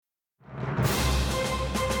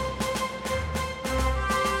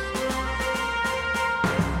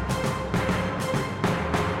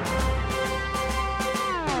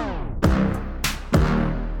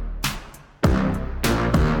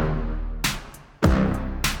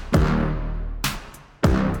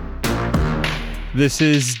This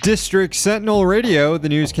is District Sentinel Radio, the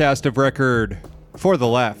newscast of record for the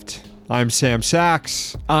left. I'm Sam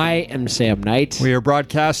Sachs. I am Sam Knight. We are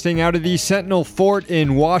broadcasting out of the Sentinel Fort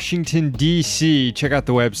in Washington, D.C. Check out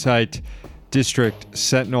the website,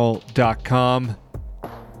 districtsentinel.com.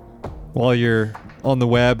 While you're on the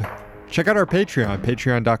web, check out our Patreon,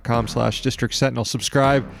 patreon.com/districtsentinel.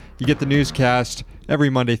 Subscribe. You get the newscast every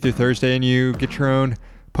Monday through Thursday, and you get your own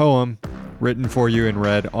poem written for you and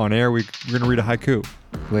read on air. We're going to read a haiku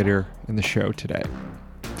later in the show today.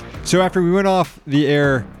 So after we went off the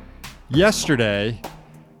air yesterday,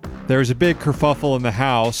 there was a big kerfuffle in the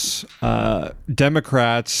House.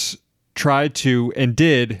 Democrats tried to and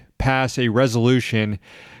did pass a resolution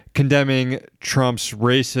condemning Trump's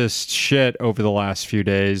racist shit over the last few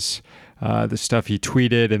days. The stuff he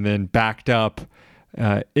tweeted and then backed up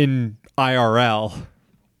in IRL.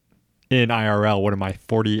 In IRL, what am I,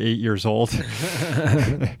 48 years old?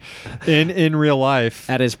 in real life.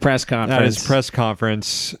 At his press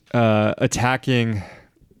conference. Attacking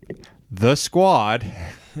the squad,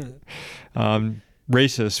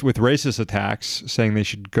 racist attacks, saying they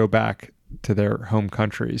should go back to their home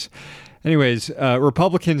countries. Anyways,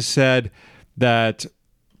 Republicans said that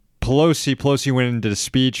Pelosi went into the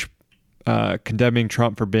speech condemning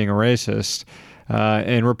Trump for being a racist.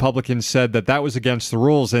 And Republicans said that was against the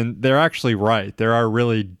rules, and they're actually right. There are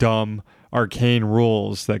really dumb, arcane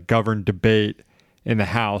rules that govern debate in the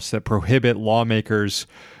House that prohibit lawmakers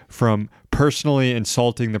from personally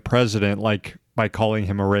insulting the president, like by calling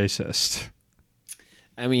him a racist.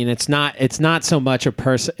 I mean, it's not so much a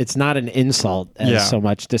person. It's not an insult as so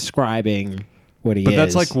much describing what he is. But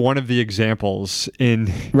that's like one of the examples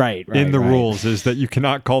in the rules is that you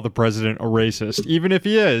cannot call the president a racist, even if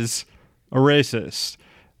he is a racist.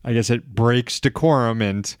 I guess it breaks decorum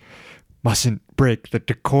and mustn't break the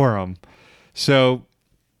decorum. So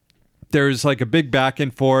there's like a big back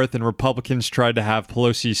and forth, and Republicans tried to have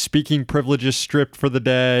Pelosi's speaking privileges stripped for the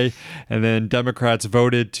day, and then Democrats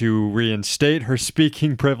voted to reinstate her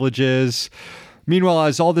speaking privileges. Meanwhile,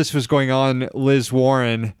 as all this was going on, Liz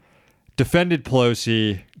Warren defended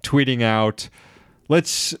Pelosi, tweeting out,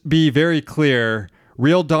 "Let's be very clear.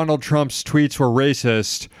 Real Donald Trump's tweets were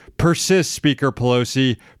racist. Persist, Speaker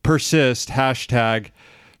Pelosi. Persist. Hashtag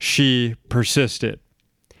she persisted."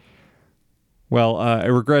 Well, I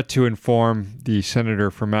regret to inform the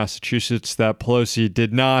senator from Massachusetts that Pelosi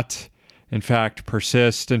did not, in fact,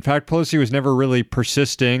 persist. In fact, Pelosi was never really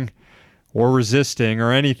persisting or resisting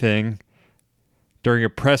or anything. During a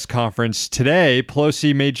press conference today,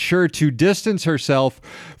 Pelosi made sure to distance herself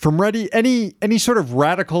from any sort of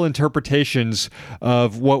radical interpretations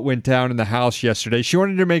of what went down in the House yesterday. She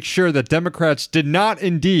wanted to make sure that Democrats did not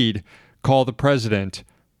indeed call the president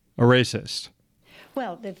a racist.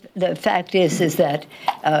 Well, the fact is that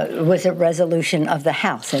it was a resolution of the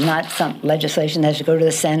House and not some legislation that has to go to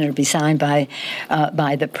the Senate or be signed by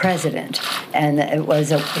the president. And it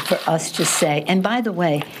was for us to say, and by the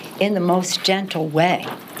way, in the most gentle way.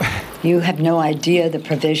 You have no idea the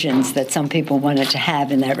provisions that some people wanted to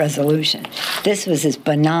have in that resolution. This was as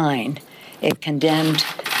benign. It condemned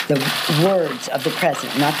the words of the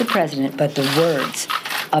president, not the president, but the words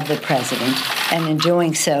of the president, and in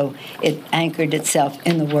doing so, it anchored itself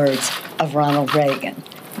in the words of Ronald Reagan.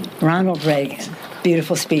 Ronald Reagan,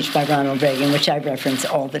 beautiful speech by Ronald Reagan, which I reference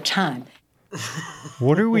all the time.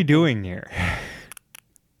 What are we doing here?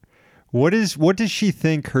 What does she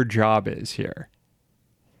think her job is here?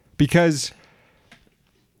 Because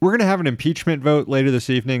we're going to have an impeachment vote later this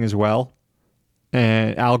evening as well.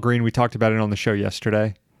 And Al Green, we talked about it on the show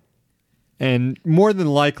yesterday. And more than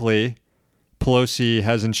likely, Pelosi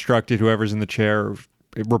has instructed whoever's in the chair,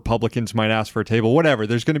 Republicans might ask for a table, whatever.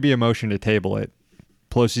 There's going to be a motion to table it.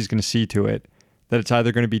 Pelosi's going to see to it that it's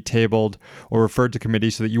either going to be tabled or referred to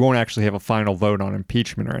committee so that you won't actually have a final vote on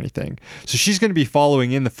impeachment or anything. So she's going to be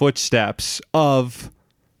following in the footsteps of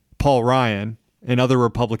Paul Ryan and other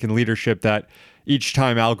Republican leadership that each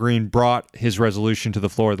time Al Green brought his resolution to the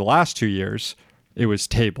floor the last 2 years, it was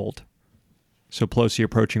tabled. So Pelosi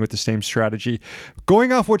approaching with the same strategy.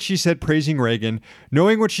 Going off what she said, praising Reagan,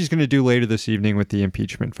 knowing what she's going to do later this evening with the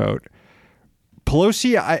impeachment vote.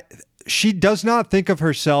 Pelosi, she does not think of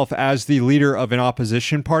herself as the leader of an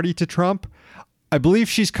opposition party to Trump. I believe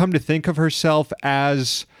she's come to think of herself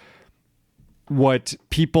as what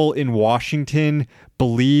people in Washington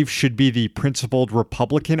believe should be the principled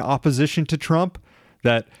Republican opposition to Trump.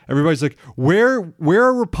 That everybody's like, where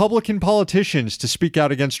are Republican politicians to speak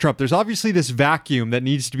out against Trump? There's obviously this vacuum that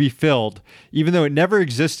needs to be filled, even though it never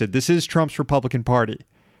existed. This is Trump's Republican Party.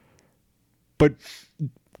 But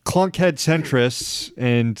clunkhead centrists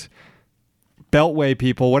and beltway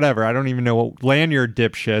people, whatever. I don't even know what lanyard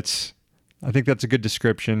dipshits. I think that's a good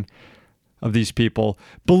description of these people.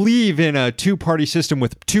 Believe in a two-party system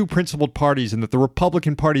with two principled parties, and that the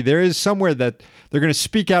Republican Party, there is somewhere that they're going to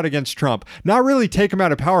speak out against Trump. Not really take him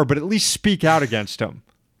out of power, but at least speak out against him.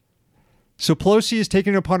 So Pelosi is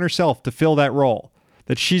taking it upon herself to fill that role,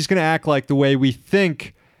 that she's going to act like the way we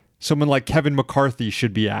think someone like Kevin McCarthy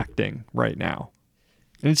should be acting right now.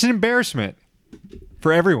 And it's an embarrassment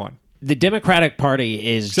for everyone. The Democratic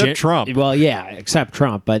Party is... Except Trump. Well, yeah, except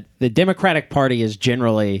Trump. But the Democratic Party is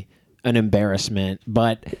generally an embarrassment.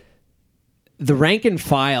 But the rank and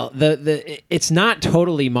file, it's not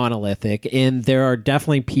totally monolithic, and there are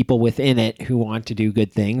definitely people within it who want to do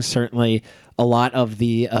good things. Certainly a lot of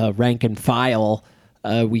the rank and file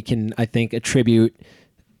we can, I think, attribute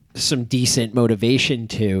some decent motivation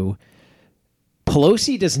to.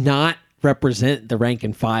 Pelosi does not represent the rank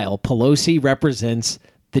and file. Pelosi represents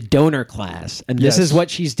the donor class, and this is what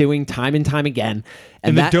she's doing time and time again.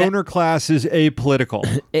 And the donor class is apolitical.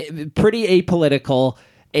 Pretty apolitical,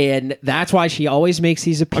 and that's why she always makes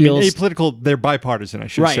these appeals. I mean, apolitical, they're bipartisan, I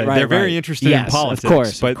should say. They're very interested in politics, of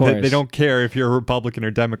course. They don't care if you're a Republican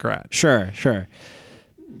or Democrat. Sure.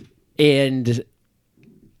 And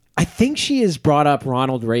I think she has brought up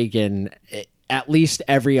Ronald Reagan at least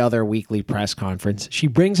every other weekly press conference. She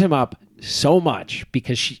brings him up so much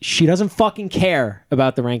because she doesn't fucking care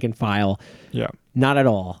about the rank and file. Yeah. Not at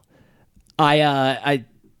all. I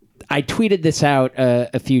tweeted this out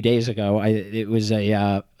a few days ago. It was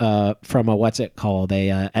from a what's it called,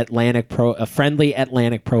 a friendly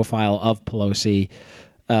Atlantic profile of Pelosi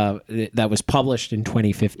that was published in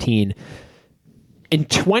 2015. In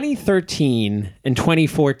 2013 and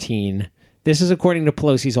 2014, this is according to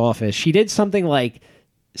Pelosi's office, she did something like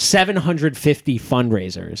 750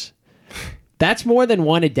 fundraisers. That's more than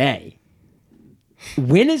one a day.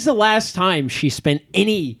 When is the last time she spent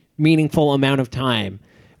any meaningful amount of time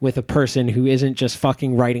with a person who isn't just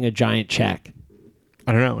fucking writing a giant check?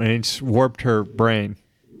 I don't know. And it's warped her brain.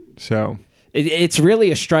 So it's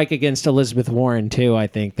really a strike against Elizabeth Warren too. I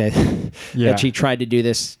think that that she tried to do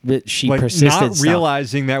this. She persisted. Not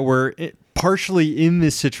realizing that we're partially in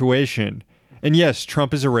this situation. And yes,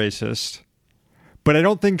 Trump is a racist. But I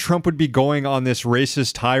don't think Trump would be going on this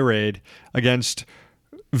racist tirade against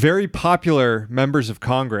very popular members of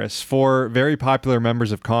Congress, for very popular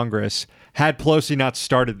members of Congress, had Pelosi not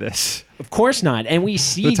started this. Of course not. And we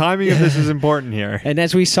see... The timing of this is important here. And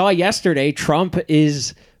as we saw yesterday, Trump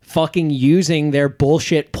is fucking using their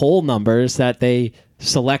bullshit poll numbers that they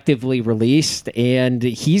selectively released, and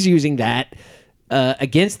he's using that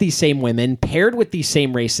against these same women, paired with these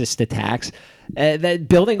same racist attacks, that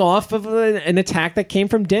building off of an attack that came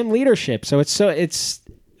from dim leadership. So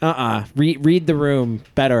read the room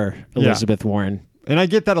better, Elizabeth Warren. And I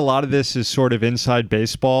get that a lot of this is sort of inside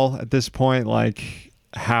baseball at this point, like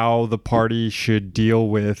how the party should deal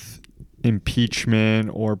with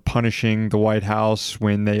impeachment or punishing the White House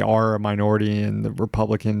when they are a minority and the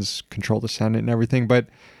Republicans control the Senate and everything. But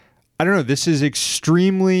I don't know, this is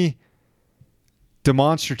extremely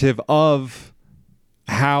demonstrative of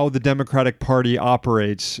how the Democratic Party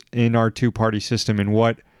operates in our two-party system and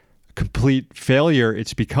what complete failure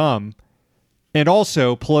it's become. And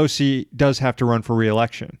also, Pelosi does have to run for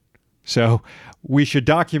re-election. So we should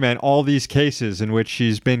document all these cases in which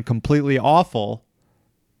she's been completely awful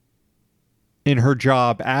in her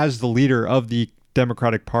job as the leader of the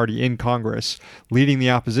Democratic Party in Congress, leading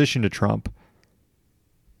the opposition to Trump.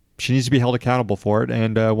 She needs to be held accountable for it,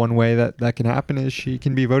 and one way that can happen is she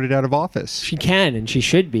can be voted out of office. She can, and she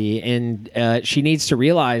should be, and she needs to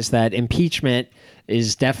realize that impeachment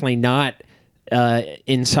is definitely not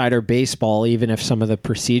insider baseball, even if some of the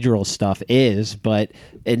procedural stuff is. But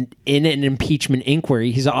in an impeachment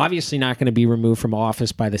inquiry, he's obviously not going to be removed from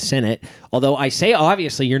office by the Senate. Although I say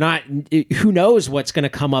obviously, you're not. Who knows what's going to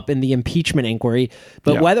come up in the impeachment inquiry?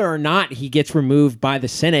 But whether or not he gets removed by the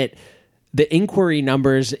Senate, the inquiry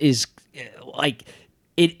numbers is like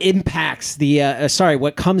it impacts the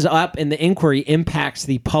what comes up in the inquiry impacts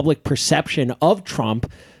the public perception of Trump,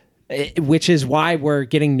 which is why we're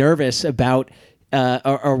getting nervous about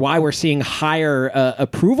or why we're seeing higher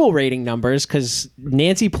approval rating numbers, because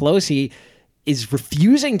Nancy Pelosi is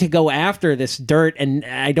refusing to go after this dirt. And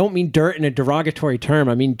I don't mean dirt in a derogatory term.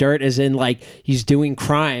 I mean dirt as in like he's doing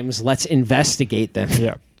crimes. Let's investigate them.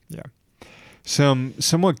 Yeah. Some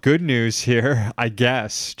somewhat good news here, I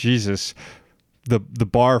guess. Jesus. The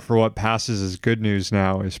bar for what passes as good news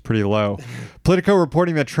now is pretty low. Politico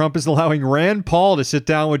reporting that Trump is allowing Rand Paul to sit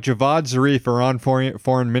down with Javad Zarif, Iran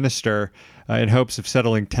foreign minister, in hopes of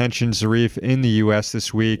settling tensions. Zarif in the U.S.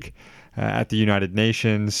 this week at the United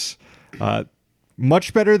Nations.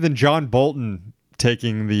 much better than John Bolton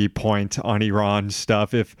taking the point on Iran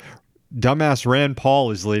stuff. If dumbass Rand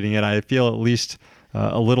Paul is leading it, I feel at least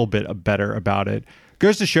a little bit better about it.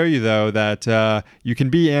 Goes to show you, though, that you can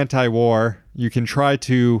be anti-war, you can try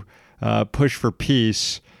to push for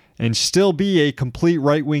peace, and still be a complete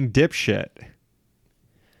right-wing dipshit.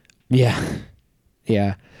 Yeah.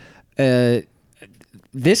 Yeah.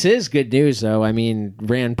 This is good news, though. I mean,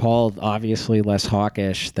 Rand Paul, obviously less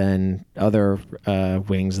hawkish than other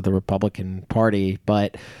wings of the Republican Party.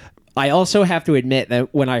 But I also have to admit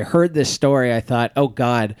that when I heard this story, I thought, oh,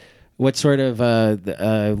 God, what sort of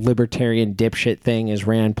libertarian dipshit thing is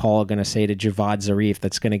Rand Paul going to say to Javad Zarif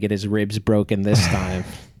that's going to get his ribs broken this time?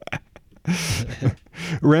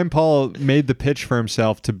 Rand Paul made the pitch for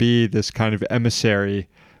himself to be this kind of emissary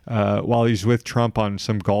while he's with Trump on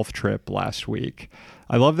some golf trip last week.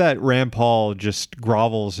 I love that Rand Paul just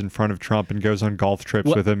grovels in front of Trump and goes on golf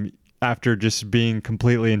trips with him after just being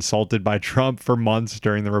completely insulted by Trump for months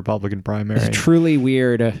during the Republican primary. It's truly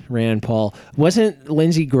weird, Rand Paul. Wasn't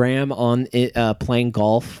Lindsey Graham on playing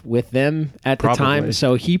golf with them at the time?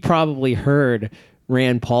 So he probably heard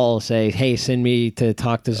Rand Paul say, hey, send me to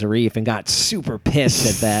talk to Zarif, and got super pissed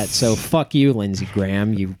at that. So fuck you, Lindsey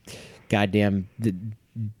Graham, you goddamn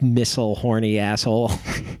missile horny asshole.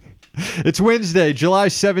 It's Wednesday, July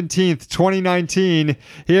 17th, 2019.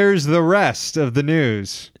 Here's the rest of the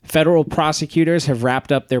news. Federal prosecutors have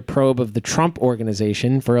wrapped up their probe of the Trump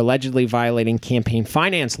Organization for allegedly violating campaign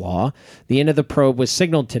finance law. The end of the probe was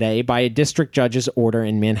signaled today by a district judge's order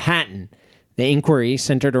in Manhattan. The inquiry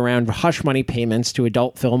centered around hush money payments to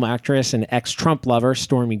adult film actress and ex-Trump lover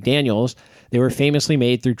Stormy Daniels. They were famously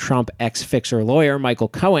made through Trump ex-fixer lawyer Michael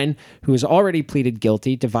Cohen, who has already pleaded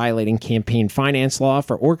guilty to violating campaign finance law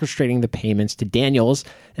for orchestrating the payments to Daniels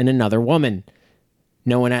and another woman.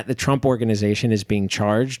 No one at the Trump Organization is being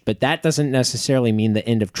charged, but that doesn't necessarily mean the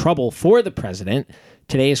end of trouble for the president.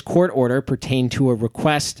 Today's court order pertained to a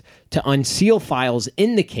request to unseal files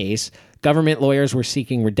in the case. Government lawyers were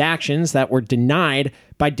seeking redactions that were denied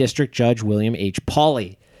by District Judge William H.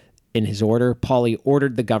 Pauley. In his order, Pauley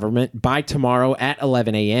ordered the government by tomorrow at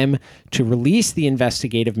 11 a.m. to release the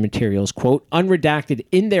investigative materials, quote, unredacted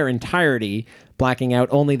in their entirety, blacking out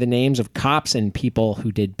only the names of cops and people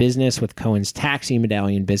who did business with Cohen's taxi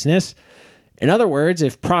medallion business. In other words,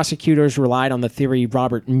 if prosecutors relied on the theory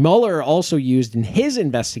Robert Mueller also used in his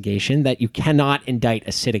investigation that you cannot indict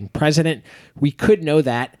a sitting president, we could know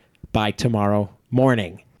that by tomorrow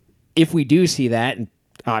morning. If we do see that, and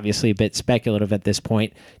obviously a bit speculative at this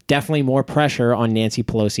point, definitely more pressure on Nancy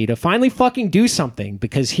Pelosi to finally fucking do something,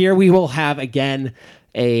 because here we will have again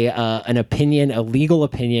an opinion, a legal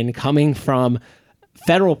opinion coming from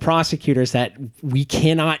federal prosecutors that we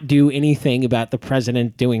cannot do anything about the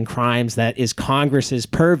president doing crimes that is Congress's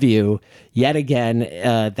purview. Yet again,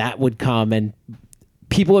 that would come and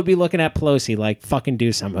people would be looking at Pelosi like, fucking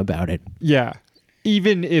do something about it. Yeah.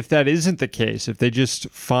 Even if that isn't the case, if they just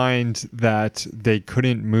find that they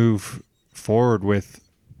couldn't move forward with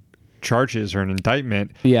charges or an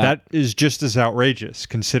indictment, that is just as outrageous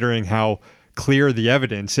considering how clear the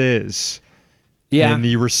evidence is. Yeah. And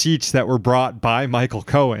the receipts that were brought by Michael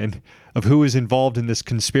Cohen of who is involved in this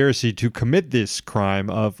conspiracy to commit this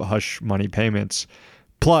crime of hush money payments,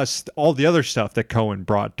 plus all the other stuff that Cohen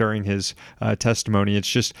brought during his testimony. It's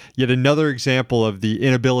just yet another example of the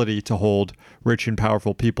inability to hold rich and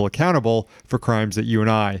powerful people accountable for crimes that you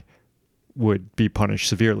and I would be punished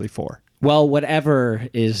severely for. Well, whatever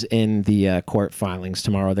is in the court filings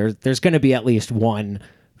tomorrow, there's going to be at least one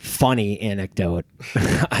funny anecdote,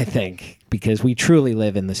 I think, because we truly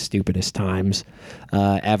live in the stupidest times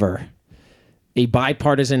ever. A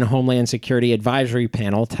bipartisan Homeland Security Advisory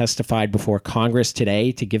Panel testified before Congress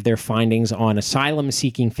today to give their findings on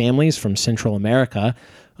asylum-seeking families from Central America.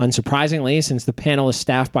 Unsurprisingly, since the panel is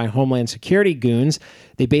staffed by Homeland Security goons,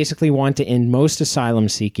 they basically want to end most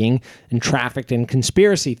asylum-seeking and trafficked in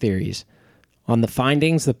conspiracy theories. On the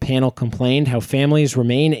findings, the panel complained how families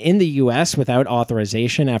remain in the U.S. without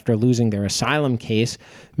authorization after losing their asylum case,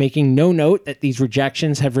 making no note that these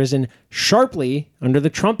rejections have risen sharply under the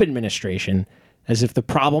Trump administration, as if the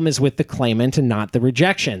problem is with the claimant and not the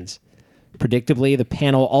rejections. Predictably, the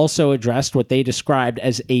panel also addressed what they described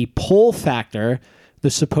as a pull factor, the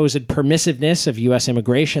supposed permissiveness of U.S.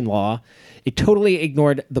 immigration law. It totally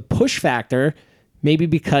ignored the push factor, maybe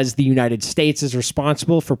because the United States is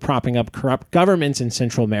responsible for propping up corrupt governments in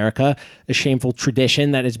Central America, a shameful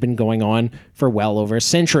tradition that has been going on for well over a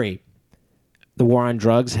century. The war on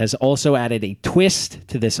drugs has also added a twist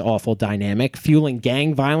to this awful dynamic, fueling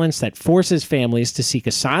gang violence that forces families to seek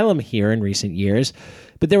asylum here in recent years.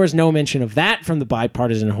 But there was no mention of that from the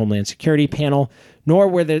bipartisan Homeland Security panel, nor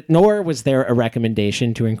was there a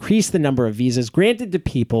recommendation to increase the number of visas granted to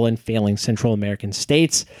people in failing Central American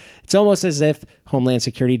states. It's almost as if Homeland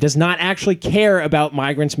Security does not actually care about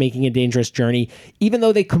migrants making a dangerous journey, even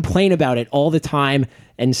though they complain about it all the time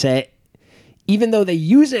and say, even though they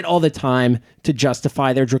use it all the time to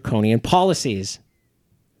justify their draconian policies.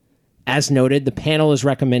 As noted, the panel is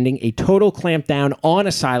recommending a total clampdown on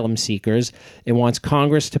asylum seekers. It wants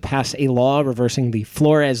Congress to pass a law reversing the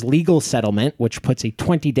Flores legal settlement, which puts a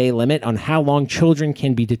 20-day limit on how long children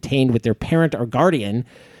can be detained with their parent or guardian,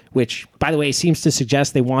 which, by the way, seems to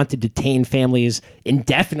suggest they want to detain families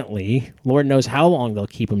indefinitely. Lord knows how long they'll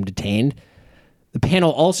keep them detained. The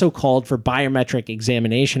panel also called for biometric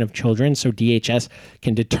examination of children so DHS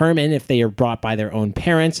can determine if they are brought by their own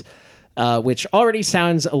parents, which already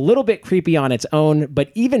sounds a little bit creepy on its own,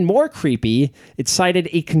 but even more creepy, it cited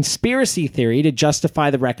a conspiracy theory to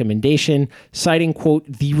justify the recommendation, citing, quote,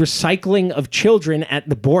 the recycling of children at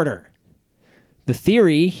the border. The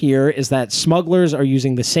theory here is that smugglers are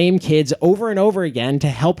using the same kids over and over again to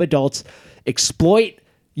help adults exploit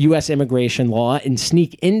U.S. immigration law and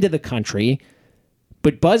sneak into the country.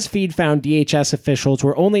 But BuzzFeed found DHS officials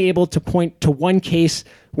were only able to point to one case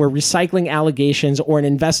where recycling allegations or an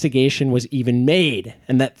investigation was even made,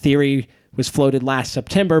 and that theory was floated last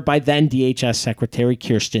September by then DHS Secretary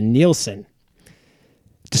Kirstjen Nielsen.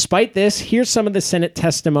 Despite this, here's some of the Senate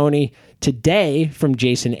testimony today from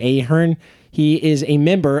Jason Ahern. He is a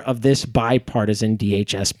member of this bipartisan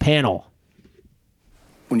DHS panel.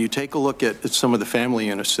 When you take a look at some of the family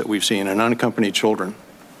units that we've seen and unaccompanied children,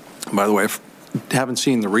 by the way, haven't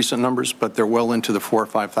seen the recent numbers, but they're well into the 4,000 or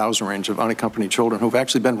 5,000 range of unaccompanied children who've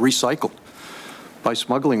actually been recycled by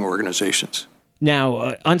smuggling organizations.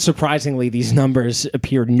 Now, unsurprisingly, these numbers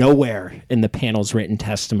appear nowhere in the panel's written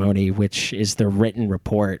testimony, which is the written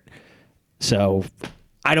report. So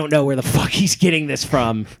I don't know where the fuck he's getting this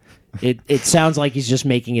from. It sounds like he's just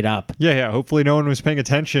making it up. Yeah. Hopefully no one was paying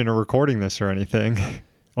attention or recording this or anything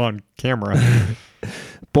on camera.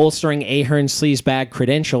 Bolstering Ahern's sleazebag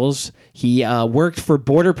credentials, he worked for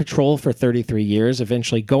Border Patrol for 33 years,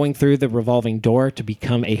 eventually going through the revolving door to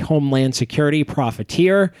become a Homeland Security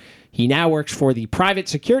profiteer. He now works for the private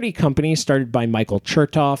security company started by Michael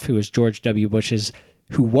Chertoff, who was George W. Bush's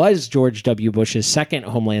second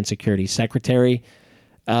Homeland Security secretary.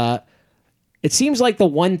 It seems like the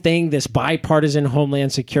one thing this bipartisan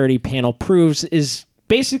Homeland Security panel proves is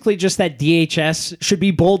basically just that DHS should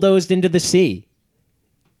be bulldozed into the sea.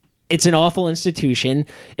 It's an awful institution.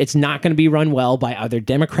 It's not going to be run well by either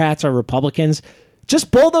Democrats or Republicans.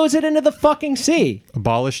 Just bulldoze it into the fucking sea.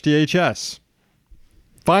 Abolish DHS.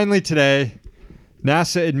 Finally today,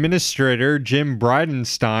 NASA Administrator Jim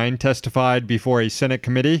Bridenstine testified before a Senate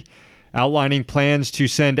committee outlining plans to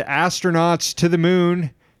send astronauts to the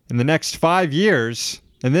moon in the next 5 years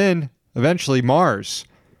and then eventually Mars.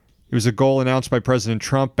 It was a goal announced by President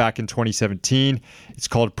Trump back in 2017. It's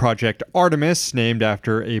called Project Artemis, named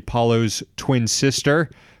after Apollo's twin sister.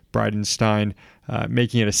 Bridenstine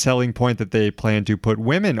making it a selling point that they plan to put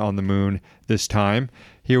women on the moon this time.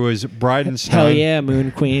 Here was Bridenstine. Hell yeah, moon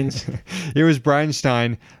queens. Here was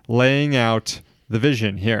Bridenstine laying out the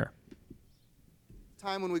vision here.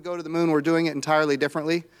 Time when we go to the moon, we're doing it entirely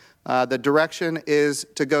differently. The direction is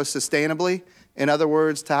to go sustainably. In other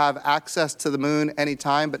words, to have access to the moon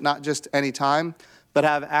anytime, but not just anytime, but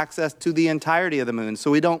have access to the entirety of the moon. So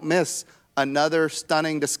we don't miss another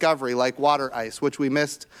stunning discovery like water ice, which we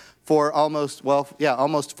missed for almost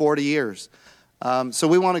 40 years. So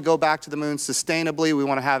we want to go back to the moon sustainably. We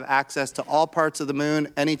want to have access to all parts of the moon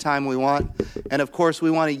anytime we want. And of course, we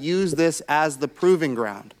want to use this as the proving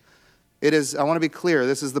ground. It is, I want to be clear,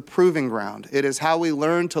 this is the proving ground. It is how we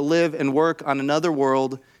learn to live and work on another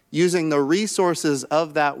world using the resources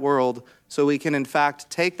of that world so we can, in fact,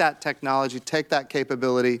 take that technology, take that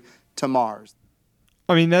capability to Mars.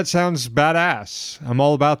 I mean, that sounds badass. I'm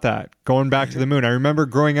all about that. Going back to the moon. I remember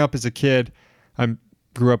growing up as a kid. I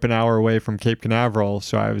grew up an hour away from Cape Canaveral,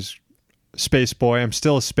 so I was a space boy. I'm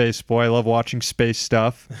still a space boy. I love watching space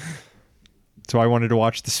stuff. So I wanted to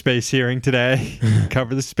watch the space hearing today,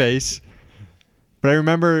 cover the space. But I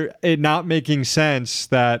remember it not making sense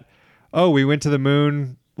that, we went to the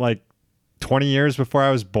moon like 20 years before I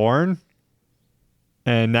was born,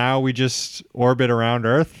 and now we just orbit around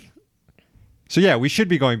Earth. So yeah, we should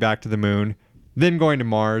be going back to the moon, then going to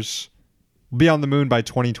Mars, be on the moon by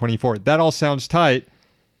 2024. That all sounds tight,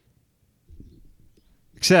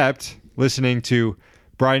 except listening to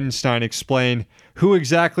Bridenstine explained who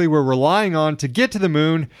exactly we're relying on to get to the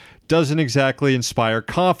moon doesn't exactly inspire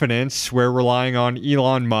confidence. We're relying on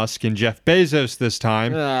Elon Musk and Jeff Bezos this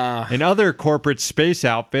time, and other corporate space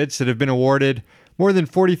outfits that have been awarded more than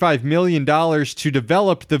 $45 million to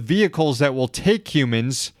develop the vehicles that will take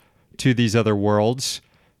humans to these other worlds.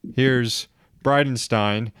 Here's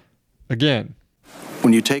Bridenstine again.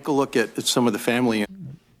 When you take a look at some of the family...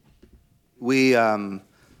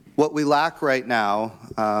 What we lack right now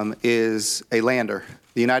is a lander.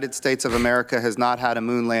 The United States of America has not had a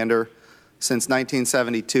moon lander since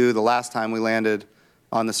 1972, the last time we landed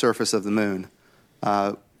on the surface of the moon.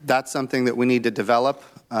 That's something that we need to develop.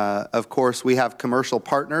 Of course, we have commercial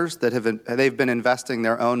partners that they've been investing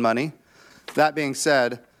their own money. That being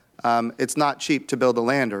said, it's not cheap to build a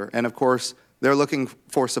lander. And of course, they're looking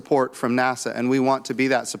for support from NASA, and we want to be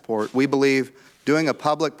that support. We believe doing a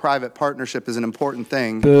public-private partnership is an important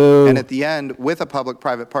thing. Boo. And at the end, with a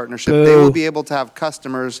public-private partnership, they will be able to have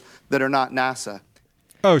customers that are not NASA.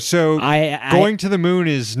 Oh, so going to the moon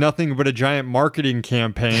is nothing but a giant marketing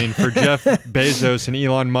campaign for Jeff Bezos and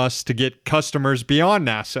Elon Musk to get customers beyond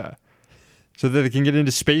NASA so that they can get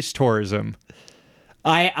into space tourism.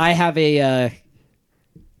 I have a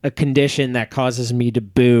condition that causes me to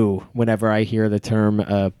boo whenever I hear the term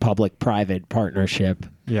public-private partnership.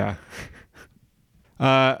 Yeah.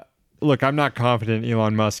 Look, I'm not confident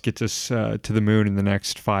Elon Musk gets us to the moon in the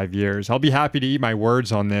next 5 years. I'll be happy to eat my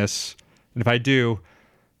words on this. And if I do,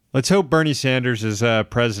 let's hope Bernie Sanders is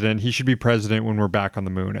president. He should be president when we're back on the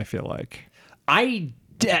moon, I feel like.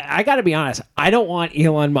 I got to be honest. I don't want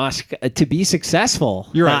Elon Musk to be successful.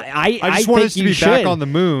 You're right. I just want us to be back on the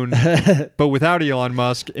moon, but without Elon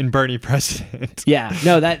Musk and Bernie president. Yeah,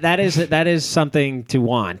 no, that is something to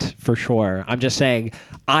want for sure. I'm just saying,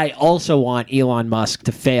 I also want Elon Musk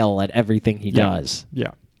to fail at everything he does.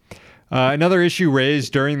 Yeah. Another issue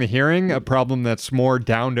raised during the hearing, a problem that's more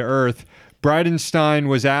down to earth. Bridenstine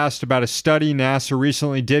was asked about a study NASA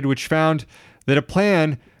recently did, which found that a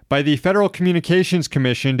plan by the Federal Communications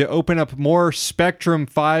Commission to open up more Spectrum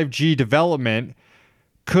 5G development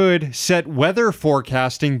could set weather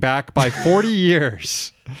forecasting back by 40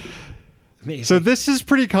 years. Amazing. So this is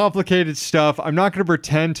pretty complicated stuff. I'm not going to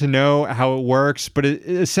pretend to know how it works, but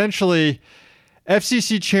essentially,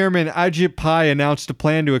 FCC Chairman Ajit Pai announced a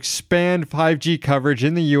plan to expand 5G coverage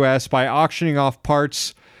in the U.S. by auctioning off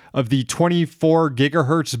parts of the 24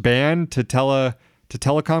 gigahertz band to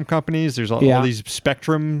telecom companies. There's all these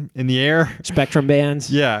spectrum in the air. Spectrum bands.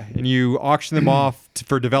 Yeah, and you auction them off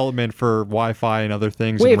for development for Wi-Fi and other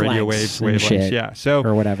things, and radio wavelengths. Yeah,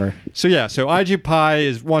 or whatever. So Ajit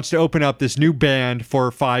Pai wants to open up this new band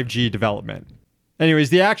for 5G development. Anyways,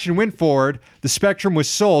 the action went forward. The spectrum was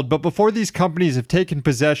sold, but before these companies have taken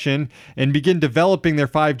possession and begin developing their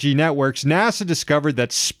 5G networks, NASA discovered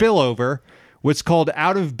that spillover, what's called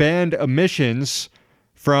out-of-band emissions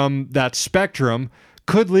from that spectrum,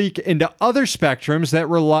 could leak into other spectrums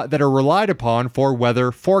that are relied upon for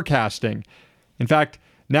weather forecasting. In fact,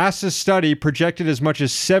 NASA's study projected as much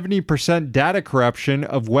as 70% data corruption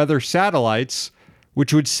of weather satellites,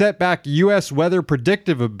 which would set back U.S. weather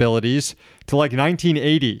predictive abilities to like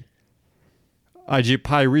 1980. Ajit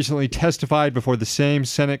Pai recently testified before the same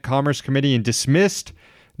Senate Commerce Committee and dismissed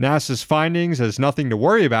NASA's findings as nothing to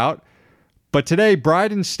worry about. But today,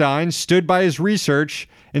 Bridenstine stood by his research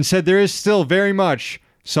and said there is still very much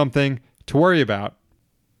something to worry about.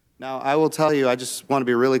 Now, I will tell you, I just want to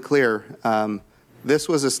be really clear. This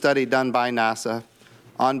was a study done by NASA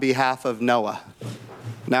on behalf of NOAA.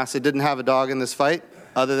 NASA didn't have a dog in this fight,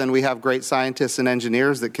 other than we have great scientists and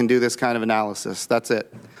engineers that can do this kind of analysis. That's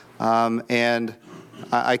it. And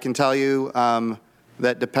I can tell you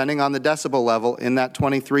that depending on the decibel level in that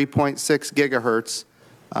 23.6 gigahertz,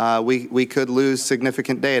 we could lose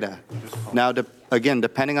significant data. Now, again,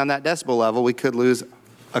 depending on that decibel level, we could lose,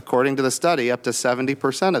 according to the study, up to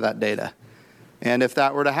 70% of that data. And if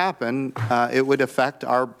that were to happen, it would affect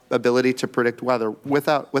our ability to predict weather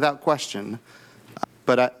without question.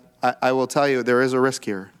 But I will tell you, there is a risk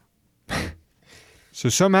here. So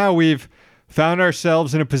somehow we've found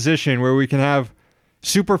ourselves in a position where we can have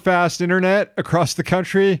super fast internet across the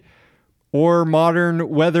country or modern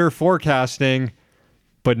weather forecasting,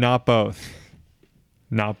 but not both.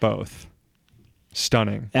 Not both.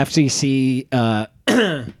 Stunning. FCC,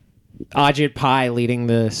 Ajit Pai leading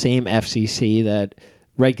the same FCC that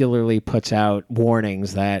regularly puts out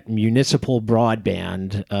warnings that municipal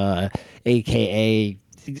broadband, aka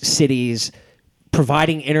cities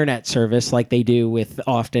providing internet service like they do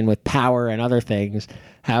often with power and other things,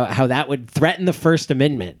 how that would threaten the First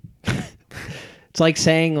Amendment. It's like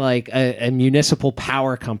saying like a municipal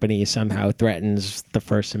power company somehow threatens the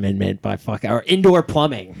First Amendment by or indoor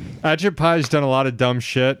plumbing. Ajit Pai's done a lot of dumb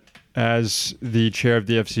shit as the chair of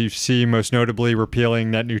the FCC, most notably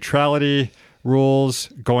repealing net neutrality rules,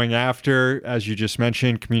 going after, as you just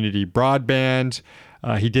mentioned, community broadband.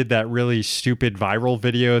 He did that really stupid viral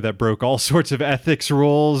video that broke all sorts of ethics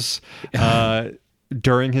rules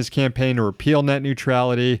during his campaign to repeal net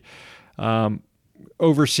neutrality.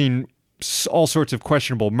 Overseen all sorts of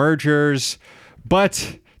questionable mergers,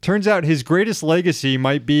 but turns out his greatest legacy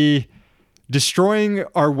might be destroying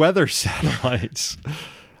our weather satellites.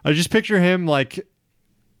 I just picture him like,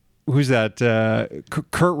 who's that?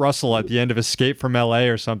 Kurt Russell at the end of Escape from LA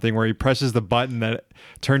or something, where he presses the button that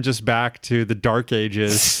turns us back to the dark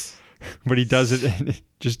ages, but he does it and it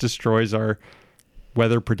just destroys our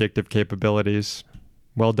weather predictive capabilities.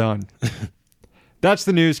 Well done. That's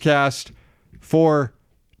the newscast for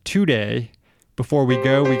today. Before we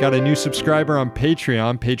go, we got a new subscriber on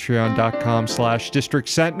Patreon, patreon.com/District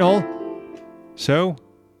Sentinel. So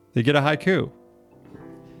they get a haiku.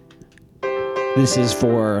 This is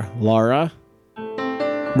for Laura.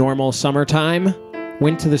 Normal summertime.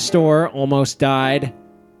 Went to the store, almost died.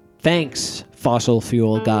 Thanks, fossil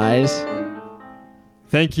fuel guys.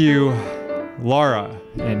 Thank you, Laura.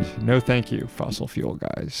 And no thank you, fossil fuel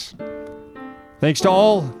guys. Thanks to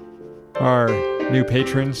all our new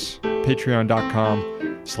patrons,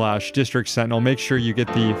 patreon.com/District Sentinel. Make sure you get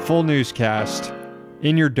the full newscast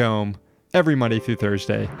in your dome every Monday through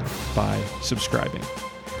Thursday by subscribing.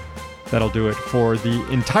 That'll do it for the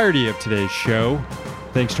entirety of today's show.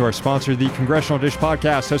 Thanks to our sponsor, the Congressional Dish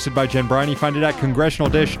Podcast, hosted by Jen Briney. Find it at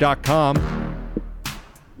congressionaldish.com.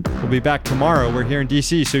 We'll be back tomorrow. We're here in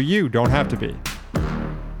D.C., so you don't have to be.